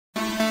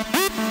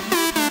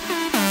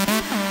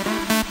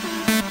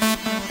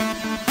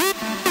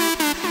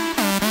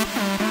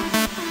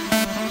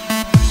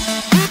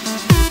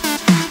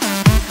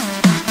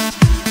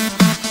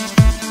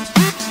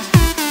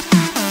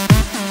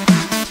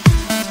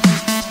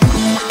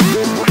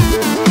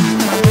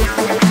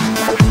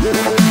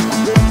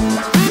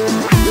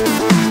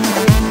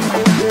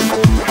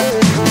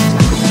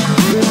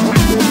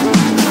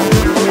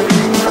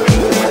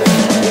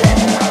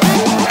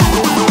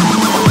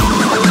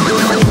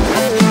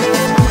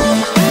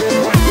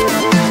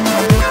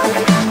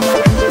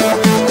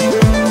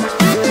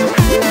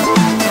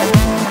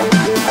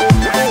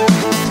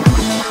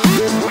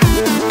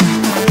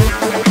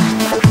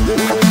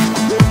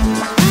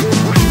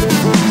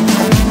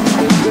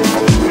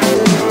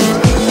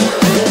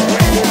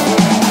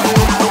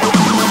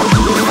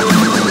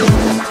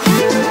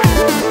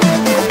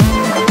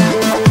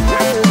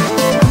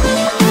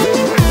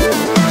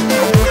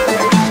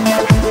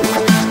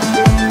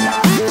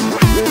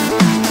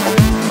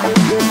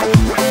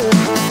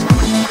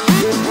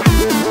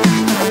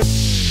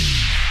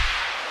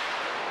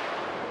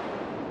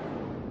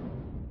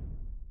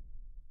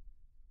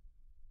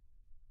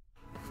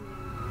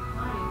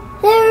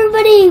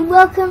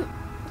welcome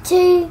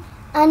to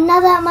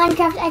another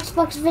Minecraft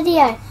Xbox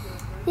video.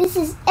 This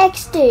is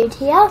X-Dude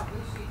here.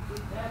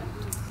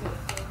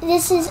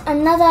 This is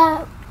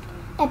another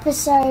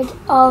episode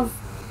of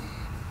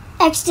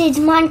X-Dude's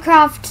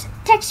Minecraft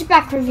texture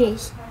pack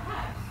reviews.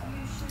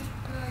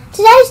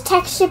 Today's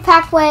texture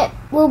pack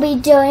we'll be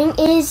doing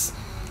is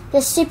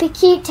the super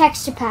cute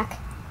texture pack.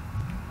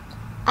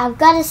 I've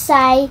got to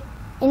say,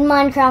 in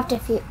Minecraft,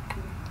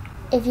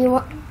 if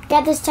you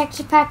get this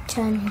texture pack,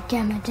 turn your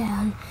camera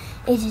down.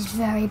 It is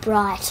very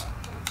bright.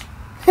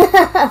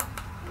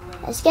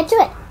 Let's get to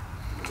it.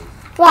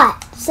 Right,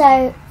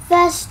 so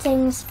first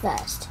things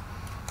first.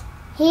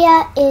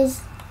 Here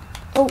is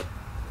that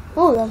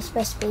was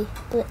supposed to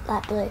be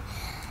light blue.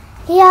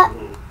 Here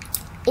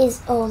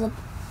is all the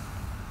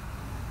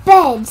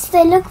beds.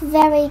 They look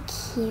very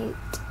cute.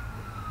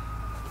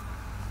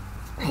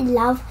 I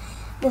love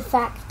the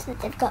fact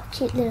that they've got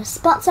cute little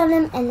spots on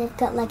them, and they've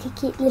got like a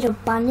cute little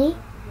bunny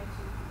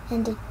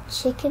and a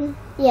chicken.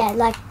 Yeah,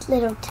 like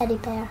little teddy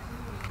bear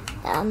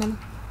on them.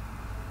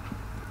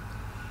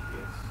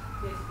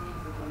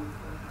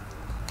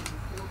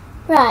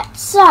 Right,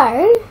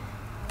 so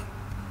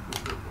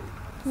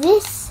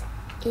this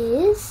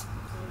is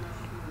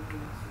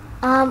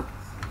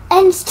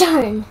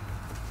endstone.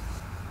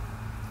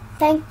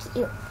 Thank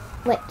you.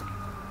 Wait,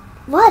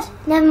 what?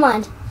 Never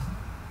mind.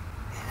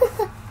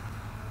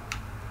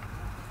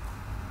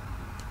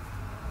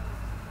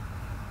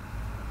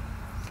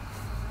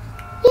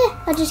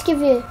 Yeah, I'll just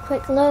give you a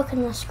quick look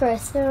and I'll scroll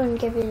through and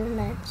give you the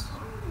names.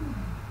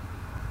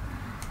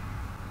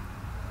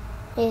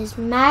 Here's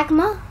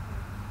magma.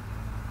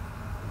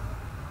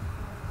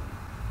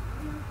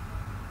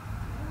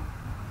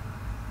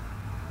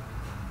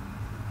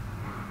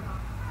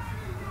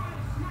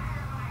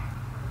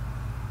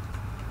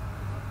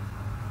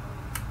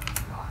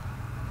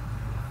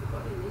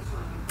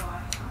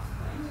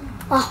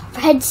 Oh,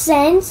 red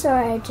sand.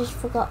 Sorry, I just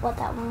forgot what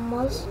that one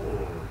was.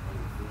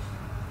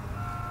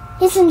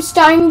 Here's some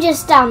stone.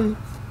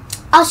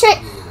 I'll show you.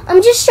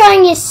 I'm just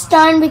showing you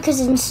stone because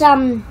in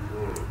some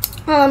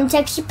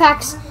texture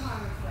packs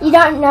you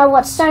don't know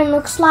what stone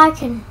looks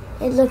like, and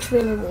it looks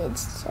really weird.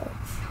 So.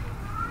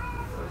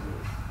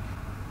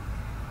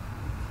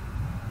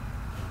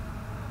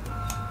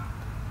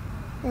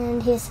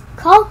 And here's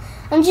coal.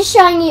 I'm just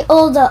showing you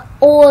all the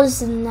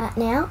ores and that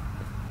now,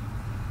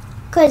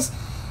 because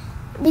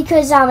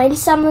in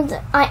some of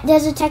the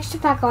there's a texture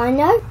pack I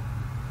know.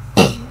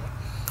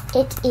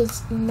 It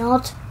is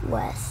not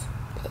worth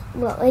it.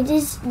 Well, it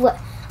is.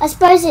 I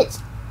suppose it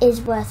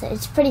is worth it.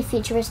 It's pretty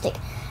futuristic,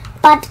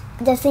 but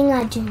the thing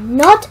I do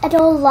not at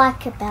all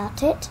like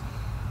about it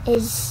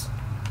is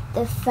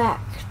the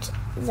fact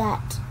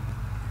that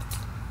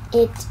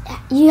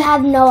you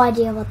have no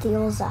idea what the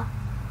ores are.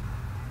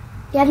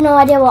 You have no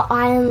idea what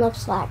iron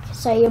looks like.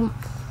 So you're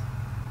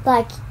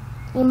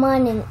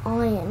mining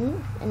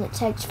iron, and it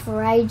takes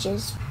for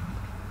ages,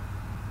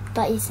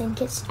 but you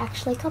think it's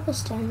actually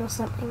cobblestone or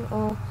something,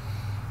 or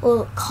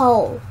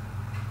coal.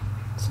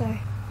 So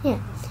yeah.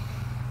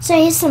 So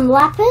here's some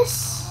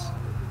lapis,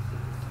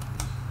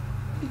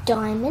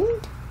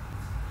 diamond.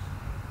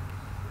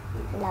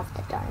 Love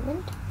the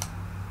diamond.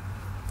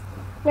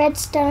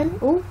 Redstone.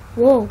 Oh,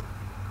 whoa.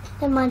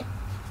 Never mind.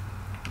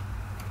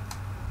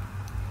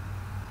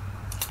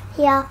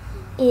 Here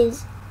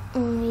is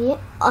the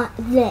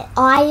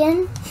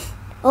iron.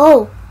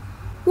 Oh,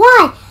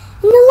 why?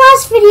 In the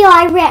last video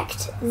I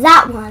wrecked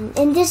that one.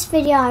 In this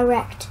video I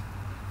wrecked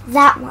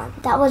that one.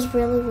 That was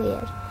really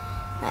weird.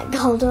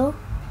 Goldo.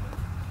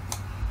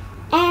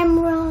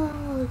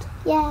 Emerald.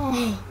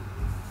 Yay.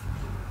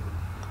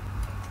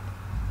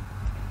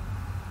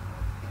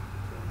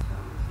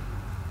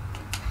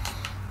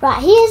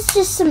 Right, here's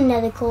just some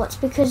nether quartz,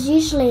 because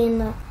usually in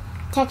the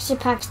texture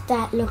packs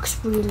that looks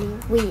really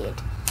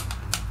weird,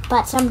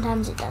 but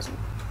sometimes it doesn't.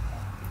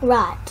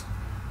 Right.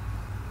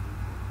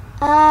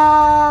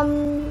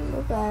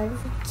 We'll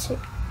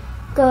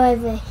go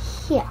over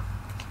here.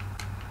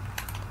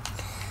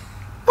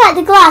 Right,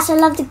 the glass. I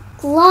love the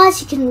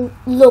glass. You can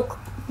look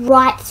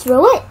right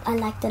through it. I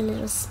like the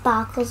little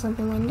sparkles on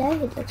the window.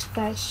 It looks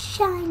very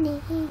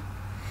shiny.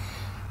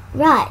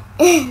 Right,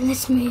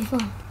 let's move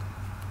on.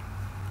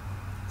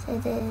 So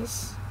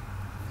there's...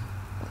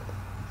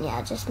 Yeah,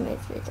 I'll just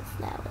move through the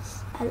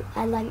flowers.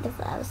 I like the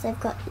flowers. They've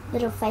got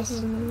little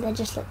faces in them. They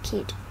just look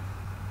cute.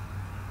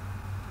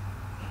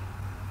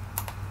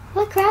 Am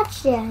I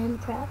crouched? Yeah, I am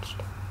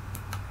crouched.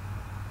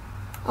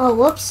 Oh,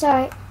 whoops,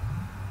 sorry.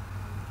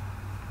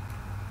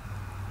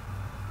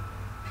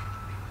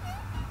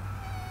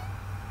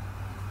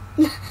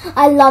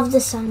 I love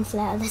the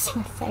sunflower. That's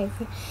my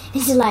favorite.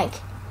 It's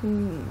like,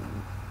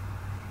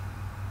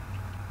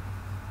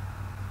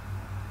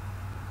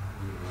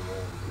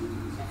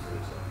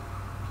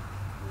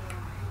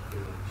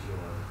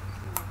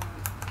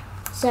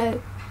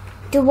 So,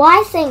 do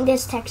I think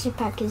this texture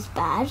pack is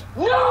bad?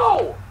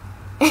 No!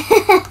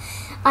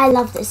 I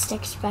love this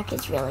texture pack.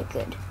 It's really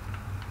good.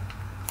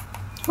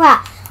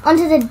 Wow,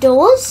 onto the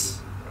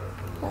doors.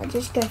 I'll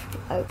just go for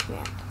the oak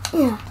now.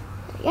 Yeah,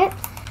 there we go.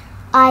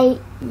 I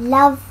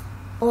love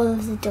all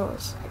of the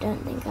doors. I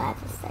don't think I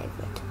have a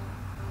favourite.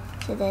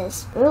 So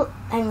there's, oh,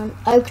 hang on,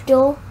 oak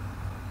door,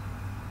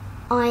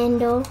 iron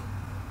door,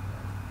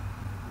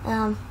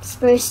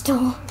 spruce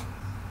door,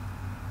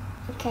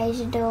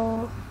 acacia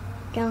door,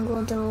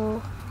 jungle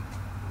door.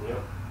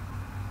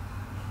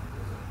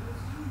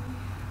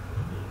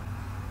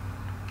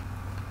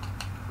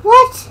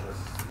 What?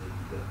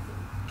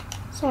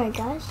 Sorry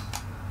guys,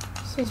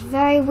 this is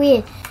very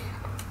weird.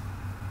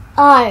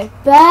 Oh,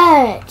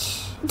 birch.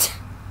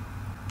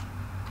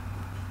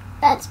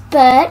 That's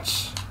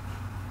birch.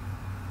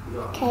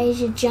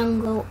 Acacia,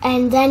 jungle,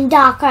 and then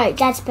dark oak.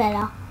 That's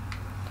better.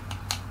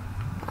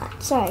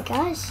 Right, sorry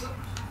guys.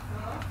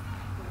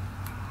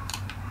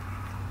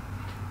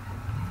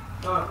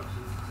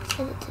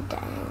 Set it to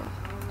down.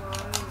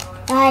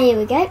 Ah, here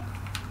we go.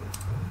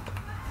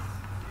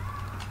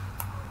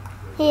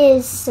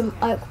 Here's some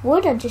oak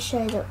wood. I'll just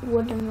show you the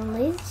wood and the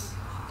leaves.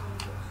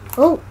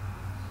 Oh!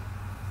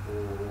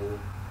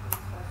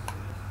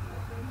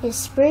 Here's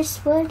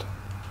spruce wood.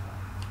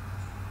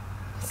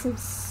 Some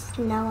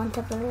snow on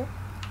top of it.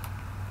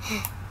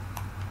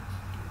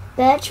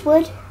 Birch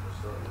wood.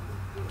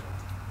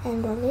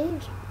 And the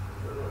leaves.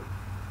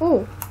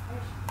 Oh!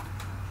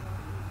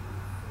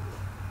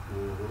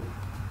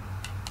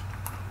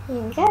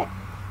 Here we go.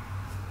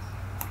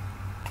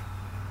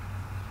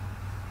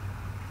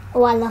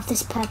 Oh, I love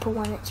this purple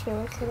one. It's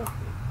really cool.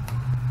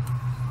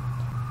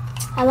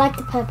 I like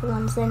the purple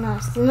ones. They're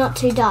nice. They're not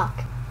too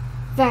dark.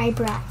 Very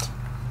bright.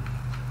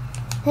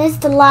 There's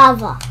the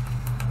lava.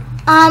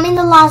 In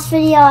the last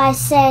video I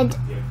said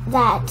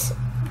that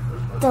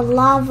the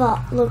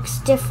lava looks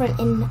different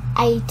in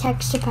a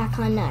texture pack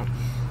I know.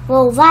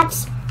 Well,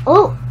 that's...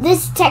 Oh,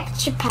 this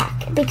texture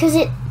pack. Because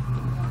it...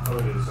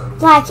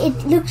 Like,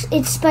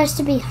 it's supposed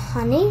to be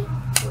honey.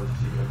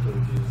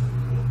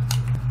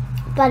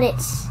 But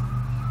it's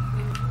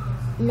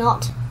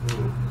not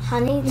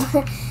honey.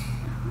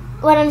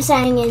 What I'm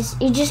saying is,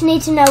 you just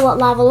need to know what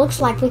lava looks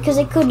like, because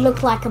it could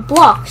look like a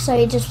block. So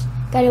you just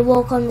go to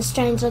walk on the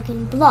strange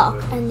looking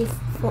block and you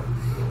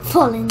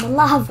fall in the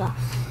lava.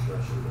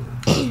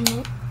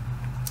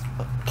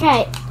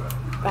 Okay,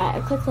 right,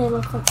 I'll quickly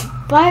look at the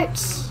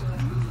boats.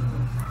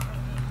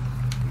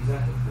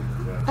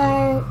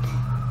 Oak,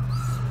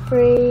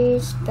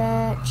 spruce,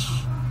 birch,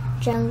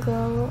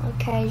 jungle,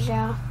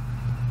 acacia,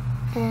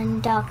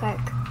 and dark oak.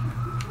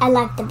 I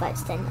like the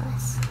boats, they're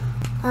nice.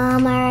 I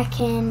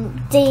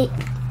reckon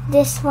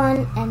this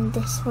one and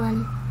this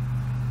one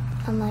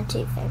are my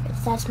two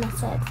favourites. That's my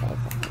third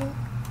favourite.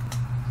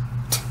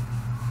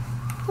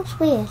 Looks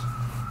weird.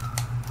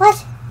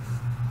 What?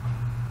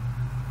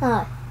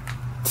 Oh.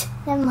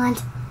 Never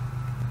mind.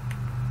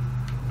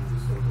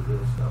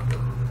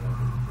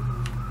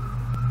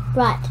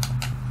 Right.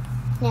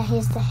 Now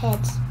here's the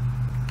heads.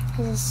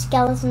 There's a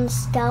skeleton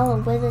skull, a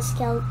wither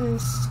skeleton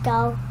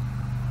skull,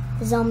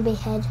 a zombie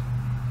head.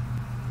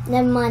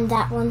 Never mind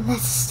that one,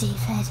 that's a Steve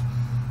head.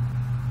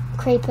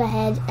 Creeper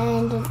head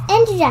and an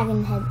ender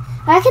dragon head.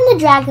 I reckon the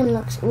dragon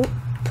looks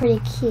pretty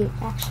cute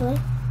actually.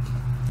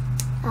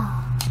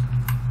 Oh.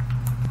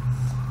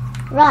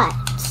 Right,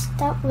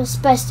 that was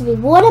supposed to be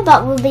water,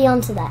 but we'll be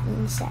onto that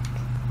in a sec.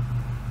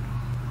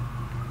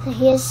 So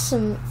here's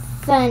some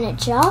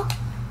furniture.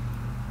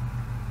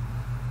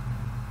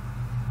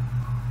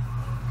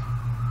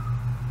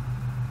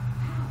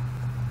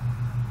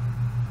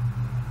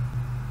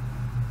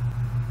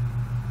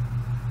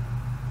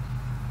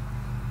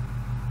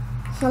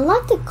 I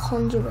like the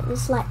conduit.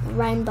 It's like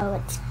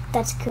rainbow.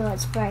 That's cool.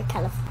 It's very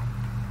colourful.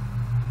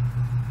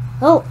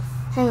 Oh,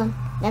 hang on.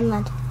 Never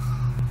mind.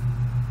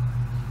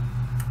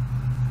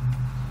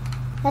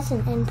 That's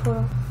an end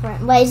portal.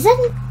 Wait, is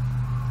that?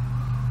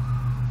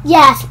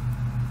 Yes.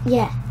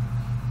 Yeah.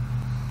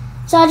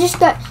 So I'll just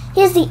go.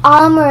 Here's the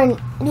armor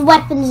and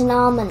weapons and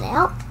armor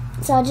now.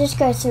 So I'll just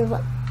go through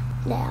what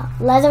now.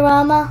 Leather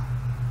armor.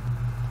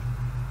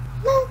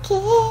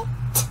 Monkey.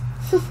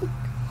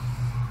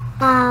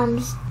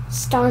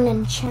 Stone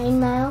and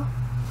chainmail.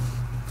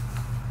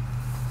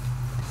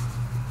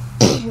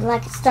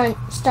 Like a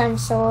stone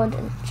sword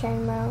and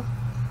chainmail.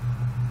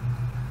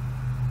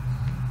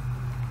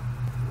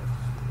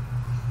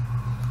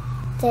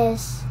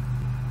 There's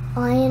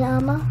iron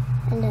armor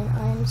and an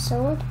iron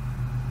sword.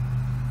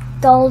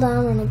 Gold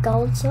armor and a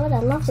gold sword. I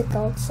love the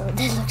gold sword.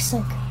 They look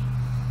so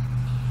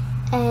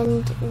good.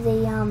 And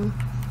the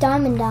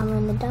diamond armor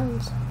and the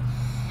diamond sword.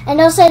 And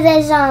also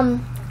there's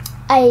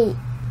a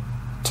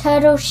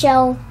turtle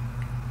shell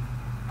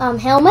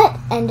helmet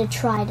and a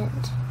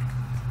trident.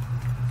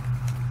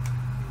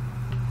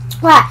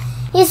 Right,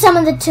 here's some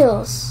of the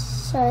tools.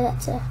 So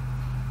that's a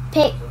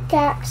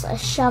pickaxe, a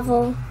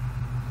shovel.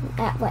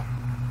 Wait,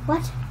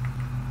 what?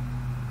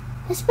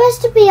 There's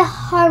supposed to be a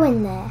hoe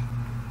in there.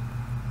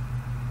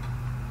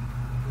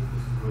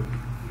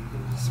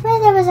 I swear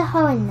there was a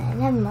hoe in there.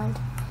 Never mind.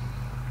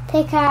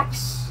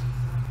 Pickaxe,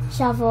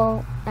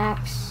 shovel,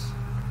 axe,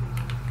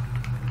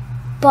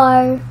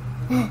 bow,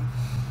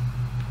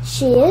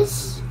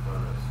 shears,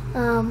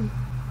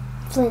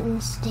 flint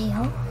and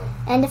steel,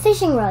 and a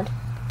fishing rod.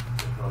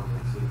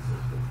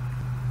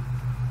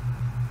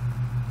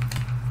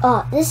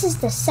 Oh, this is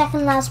the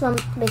second last one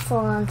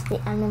before we're on to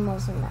the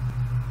animals and that.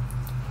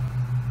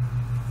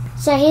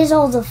 So here's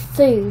all the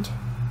food.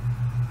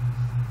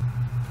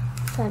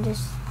 So I'll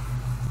just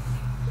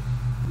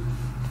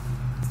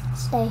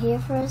stay here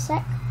for a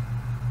sec.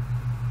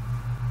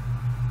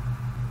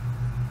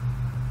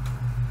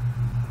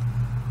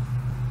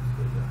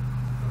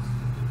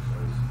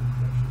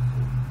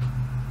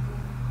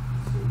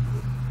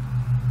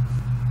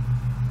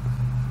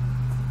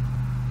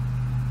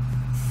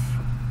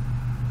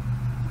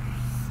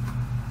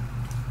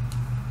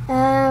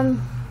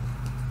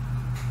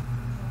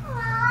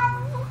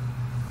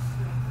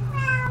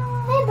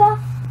 Hey, Bo.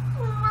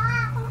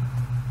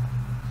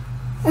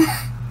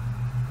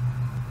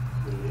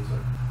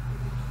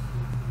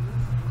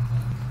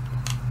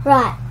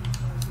 Right.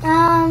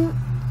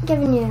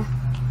 Giving you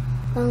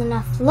long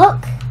enough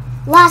look.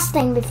 Last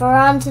thing before we're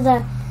on to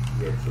the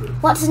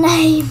what's the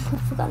name?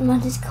 I've forgotten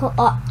what it's called.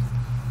 Oh,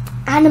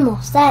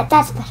 animals.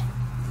 That's better.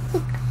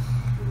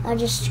 I'll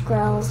just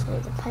scroll through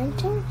the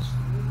paintings.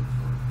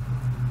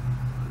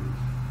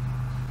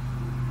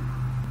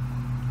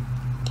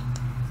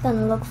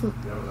 Gonna look for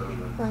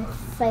my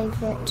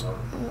favourite.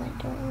 Am I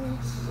doing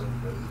this?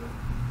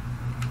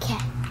 Okay.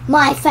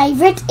 My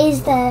favourite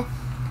is the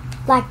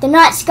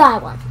night sky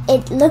one.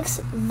 It looks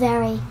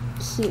very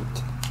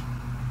cute.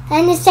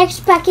 And this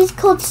texture pack is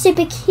called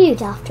Super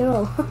Cute after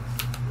all.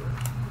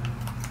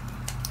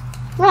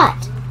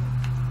 Right.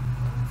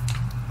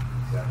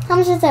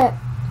 Comes with a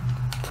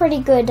pretty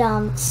good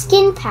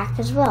skin pack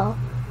as well.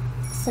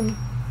 Some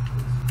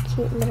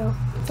cute little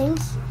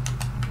things.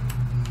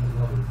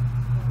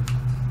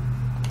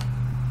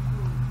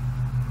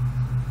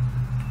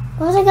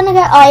 Where was I gonna go?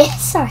 Oh yeah,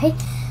 sorry.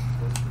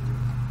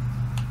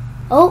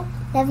 Oh,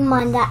 never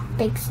mind that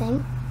big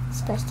thing. It's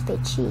supposed to be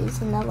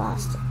cheese in the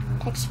last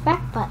texture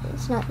pack, but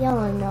it's not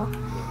yellow anymore.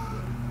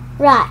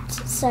 Right,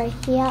 so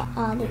here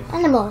are the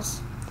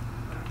animals.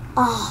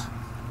 Oh,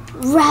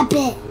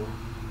 rabbit.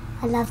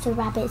 I love the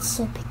rabbit, it's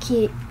super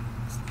cute.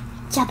 It's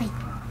chubby.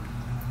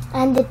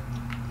 And the,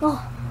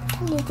 oh,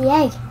 don't need the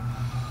egg.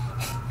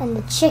 And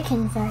the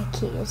chicken, very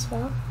cute as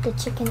well. The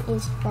chicken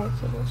is very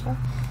cute as well.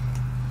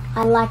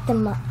 I like the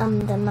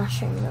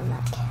mushrooms on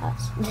that cow.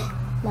 The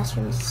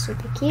mushrooms are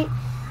super cute.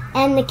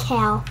 And the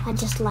cow, I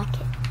just like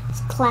it.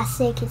 It's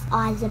classic, his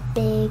eyes are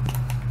big,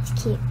 it's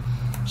cute.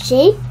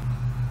 Sheep.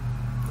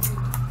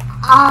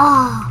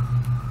 Ah,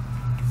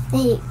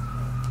 you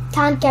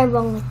can't go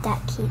wrong with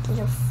that cute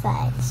little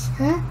face,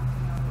 huh?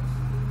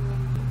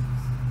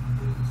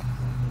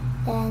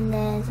 Then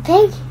there's a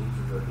pig.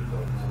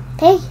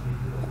 Pig,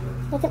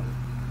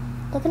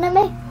 looking at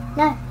me?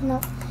 No,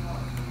 no.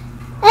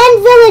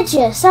 And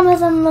villagers. Some of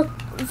them look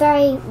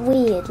very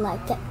weird,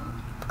 like that,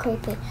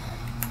 creepy.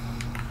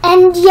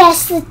 And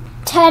yes, the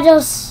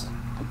turtles,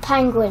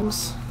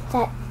 penguins.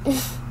 That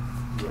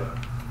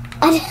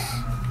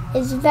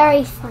it's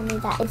very funny.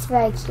 That it's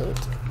very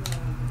cute.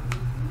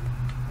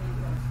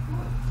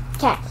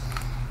 Okay,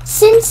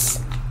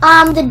 since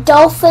the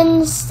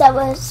dolphins that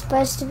were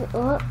supposed to be,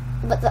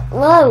 that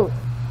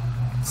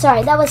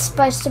was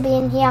supposed to be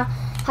in here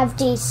have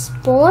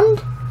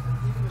despawned.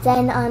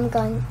 Then I'm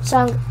going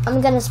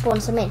to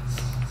spawn some in.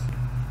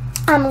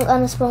 I'm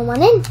going to spawn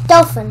one in.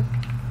 Dolphin.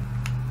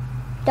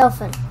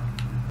 Dolphin.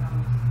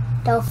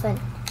 Dolphin.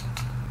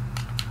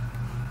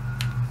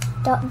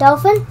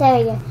 Dolphin? There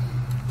we go.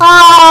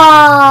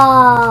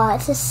 Oh,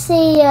 it's a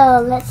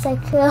seal. That's so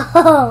cool.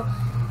 I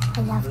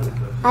loved it.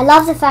 I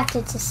love the fact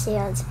it's a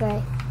seal. It's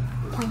very,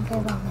 can't go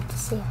wrong with the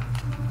seal.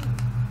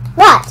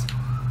 Right.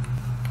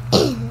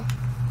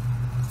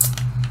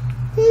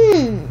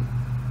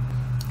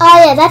 Oh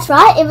yeah, that's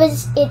right.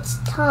 It's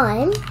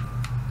time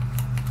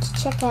to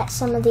check out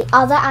some of the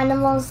other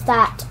animals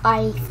that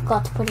I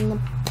forgot to put in the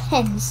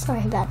pen.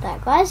 Sorry about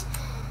that, guys.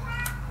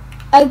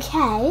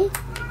 Okay.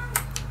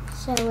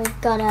 So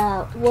we've got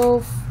a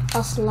wolf,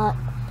 ocelot,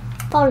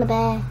 polar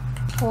bear,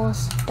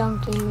 horse,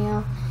 donkey,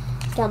 mule,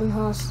 skeleton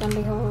horse,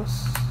 zombie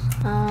horse,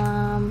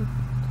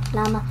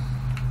 llama.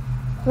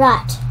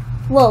 Right,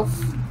 wolf.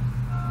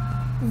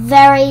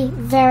 Very,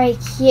 very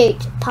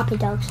cute puppy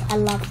dogs. I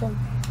love them.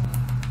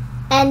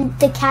 And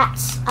the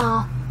cats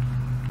are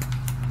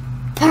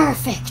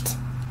perfect.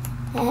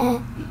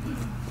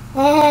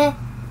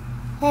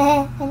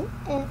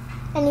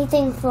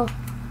 Anything for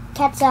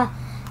cats are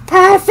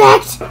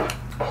perfect.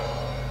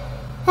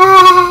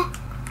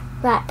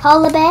 Right,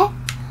 polar bear.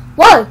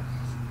 Whoa!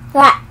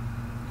 Right.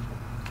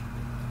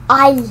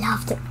 I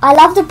loved it. I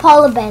love the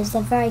polar bears.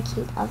 They're very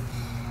cute.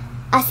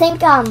 I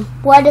think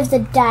word of the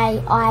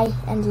day, I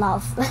and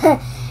love.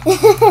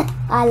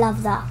 I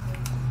love that.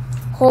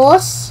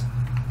 Horse.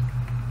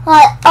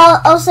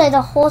 Also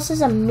the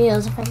horses are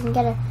mules. If I can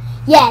get a,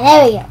 yeah,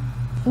 there we go.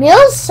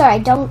 Mules. Sorry,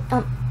 don't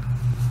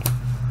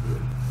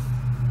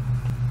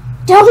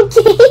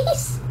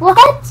donkeys.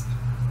 What?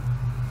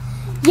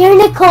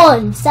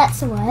 Unicorns. That's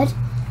the word.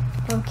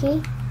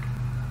 Donkey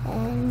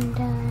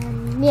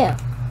and mule.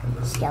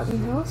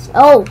 Skeleton horse.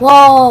 Oh,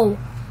 whoa!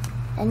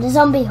 And a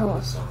zombie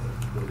horse.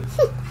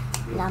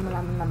 Nom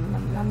nom nom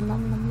nom nom nom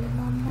nom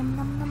nom nom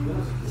nom nom.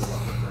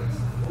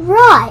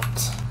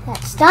 Right,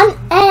 that's done,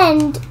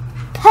 and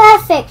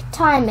perfect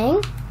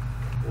timing.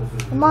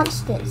 The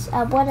monsters.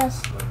 What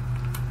else?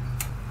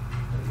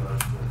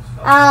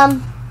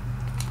 Oh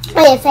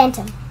yeah,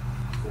 Phantom.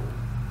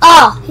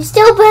 Oh, he's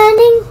still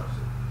burning?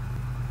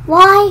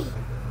 Why?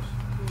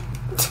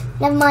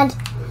 Never mind.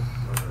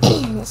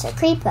 It's a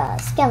creeper,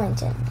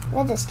 skeleton,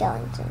 wither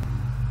skeleton.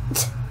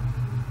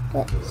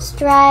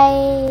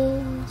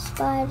 Stray,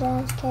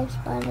 spider, cave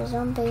spider,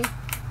 zombie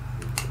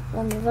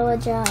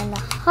villager, and a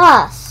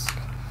husk.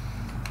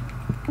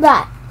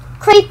 Right,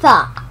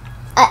 creeper.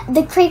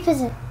 The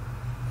creepers are...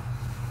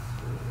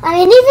 I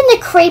mean, even the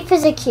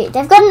creepers are cute.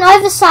 They've got an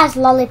oversized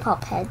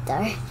lollipop head,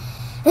 though.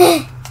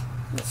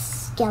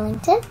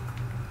 Skeleton.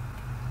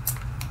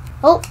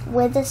 Oh,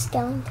 wither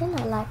skeleton.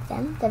 I like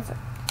them. They're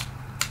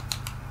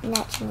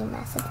naturally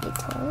massively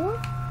tall.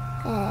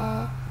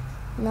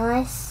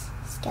 Nice.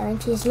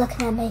 Skeleton is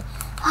looking at me.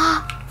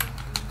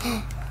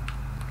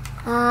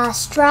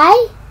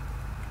 Stray.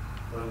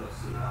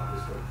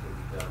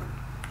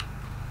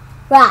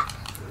 Right.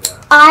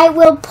 I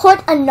will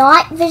put a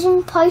night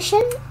vision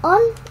potion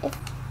on.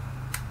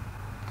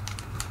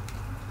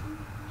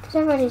 Because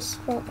I've already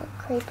spawned a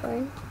creeper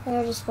in. I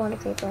already spawned a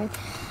creeper in.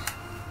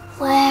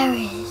 Where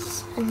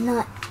is a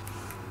night?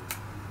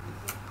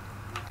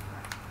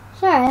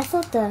 Sorry, I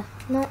thought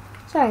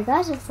Sorry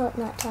guys, I thought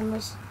nighttime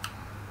was...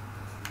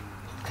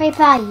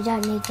 Creeper, you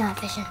don't need night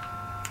vision.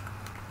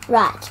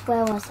 Right,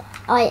 where was I?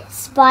 Oh yeah,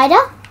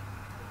 spider.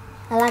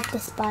 I like the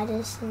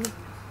spiders.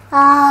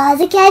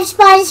 The cave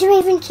spiders are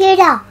even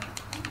cuter.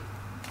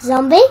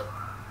 Zombie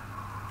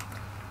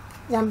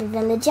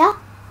villager.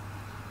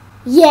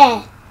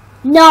 Yeah,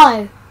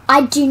 no,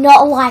 I do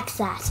not like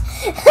that.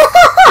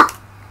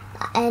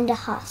 And a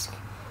husk.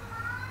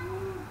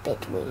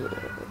 Bit weird.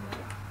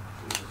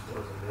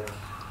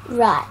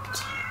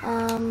 Right.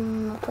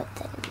 I'll put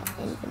that in my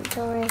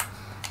inventory.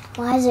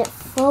 Why is it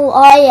full?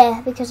 Oh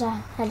yeah, because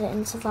I had it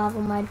in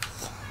survival mode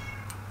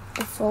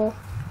before.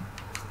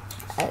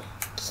 Okay.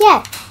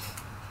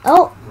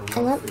 Oh,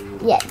 hang on.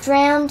 Yeah,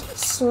 drowned,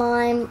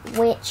 slime,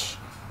 witch,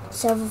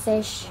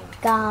 silverfish,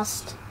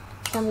 ghast,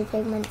 zombie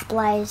pigment,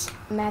 blaze,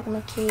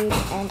 magma cube,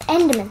 and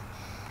enderman.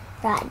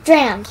 Right,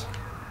 drowned.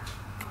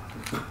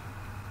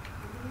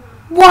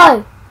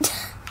 Whoa!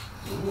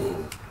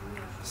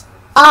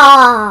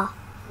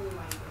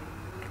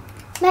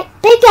 Make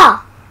bigger!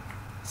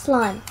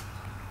 Slime.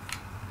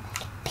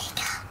 Make it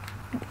bigger.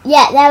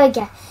 Yeah, there we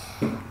go.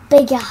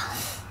 Bigger.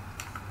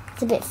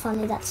 It's a bit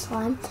funny, that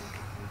slime.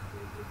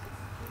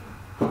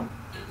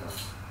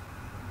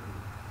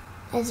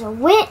 There's a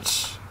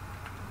witch.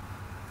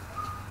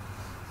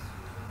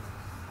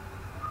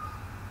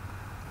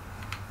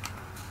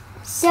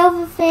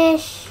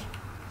 Silverfish.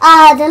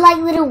 They're like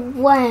little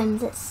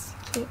worms. That's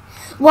cute.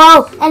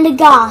 Whoa, and a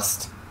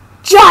ghast.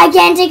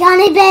 Gigantic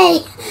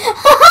honeybee.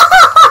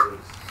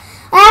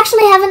 I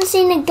actually haven't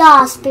seen a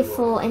ghast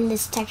before in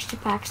this texture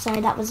pack, so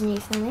that was new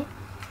for me.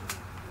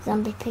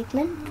 Zombie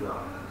pigman.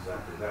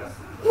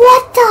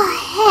 What the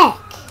heck?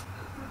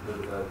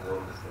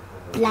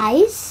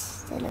 Blaze.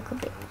 They look a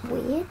bit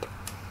weird.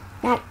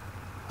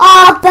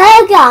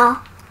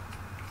 Burger!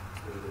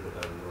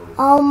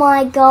 Oh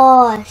my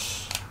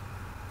gosh.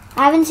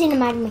 I haven't seen a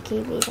magma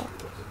cube either.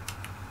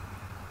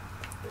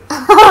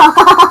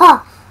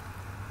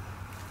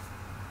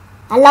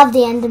 I love the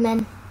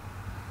enderman.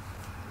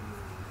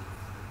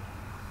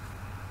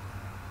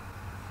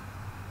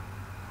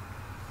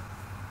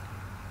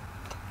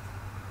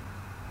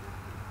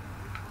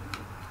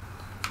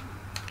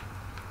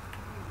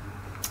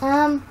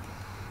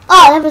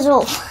 Oh, that was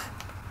all.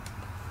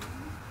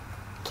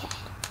 Okay.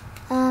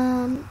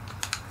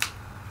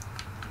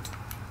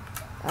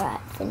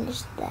 Alright,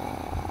 finish that.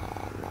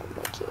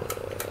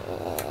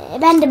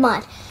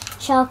 Endermine.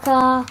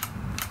 Shulker.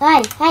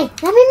 Hey,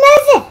 let me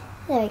move it.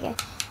 There we go.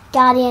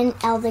 Guardian,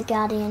 Elder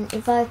Guardian,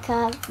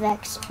 Evoker,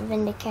 Vex,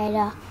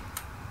 Vindicator,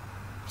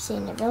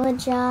 Seen a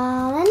Villager,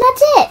 and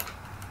that's it.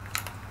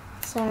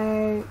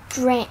 So,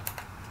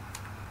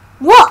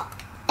 what?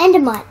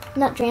 Endermine,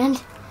 not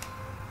drowned.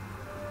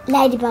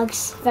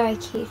 Ladybugs, very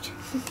cute.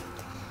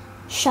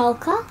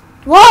 Shulker.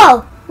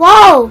 Whoa!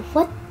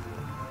 What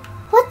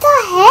the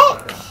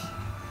heck?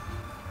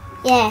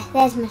 Yeah,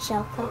 there's my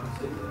shulker.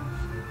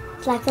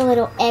 It's like a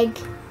little egg.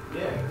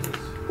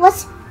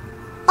 What's...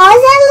 Oh,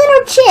 is that a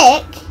little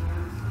chick?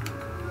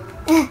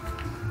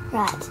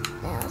 Right,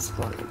 now let's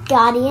spawn a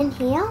guardian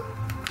here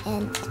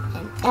and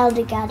an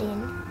elder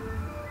guardian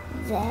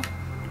there.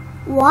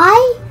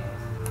 Why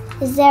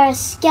is there a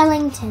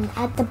skeleton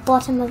at the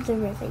bottom of the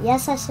river?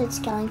 Yes, I said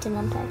skeleton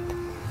on purpose.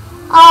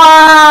 Oh!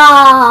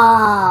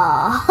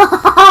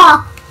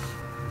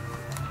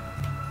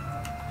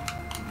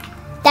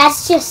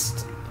 That's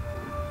just...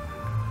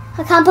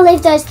 I can't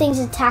believe those things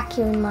attack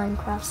you in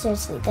Minecraft.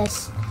 Seriously,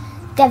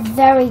 they're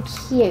very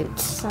cute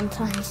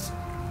sometimes.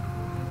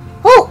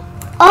 Oh!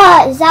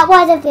 Oh, is that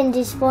why they've been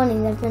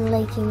despawning? They've been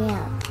leaking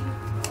out.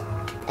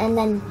 And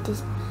then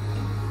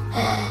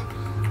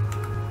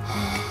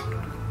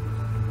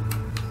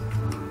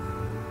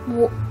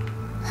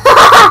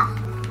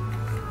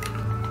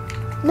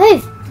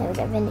Move! There we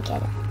go,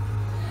 Vindicator.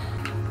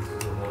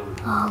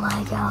 Oh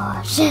my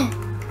gosh.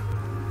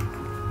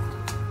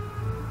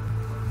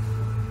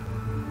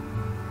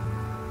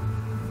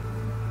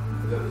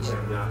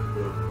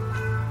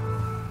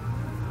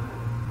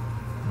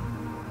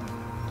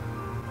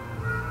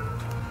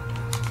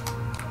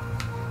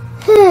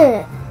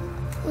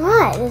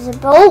 Right, there's a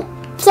bolt.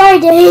 Sorry,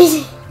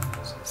 dude.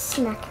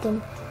 Smacked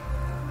him.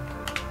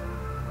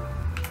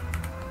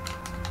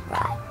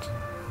 Right.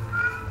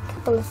 A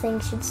couple of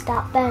things should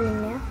start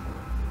burning now.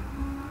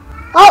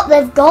 Oh,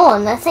 they've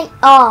gone. I think.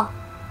 Oh.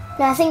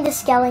 No, I think the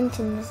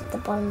skeleton is at the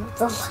bottom of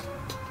the lake.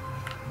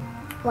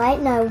 Wait,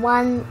 no.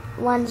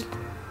 One's.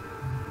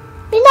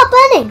 You're not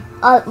burning.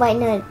 Oh, wait,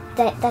 no.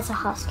 That's a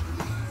husk.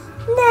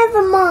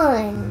 Never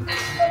mind.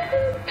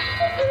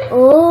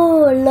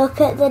 Oh,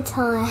 look at the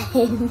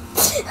time.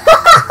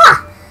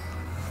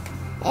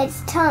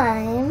 It's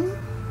time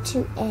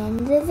to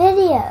end the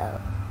video.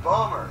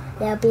 Bomber.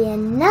 There'll be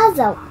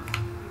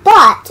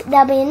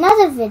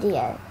another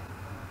video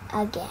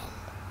again.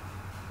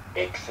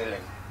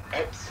 Excellent.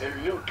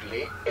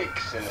 Absolutely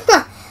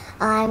excellent.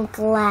 I'm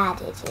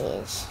glad it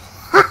is.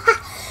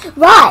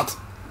 Right.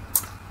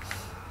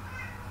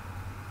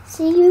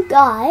 See you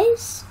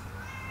guys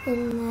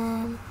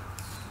in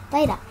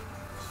later.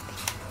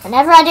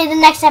 Whenever I do the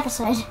next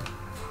episode.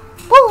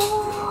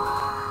 Bye.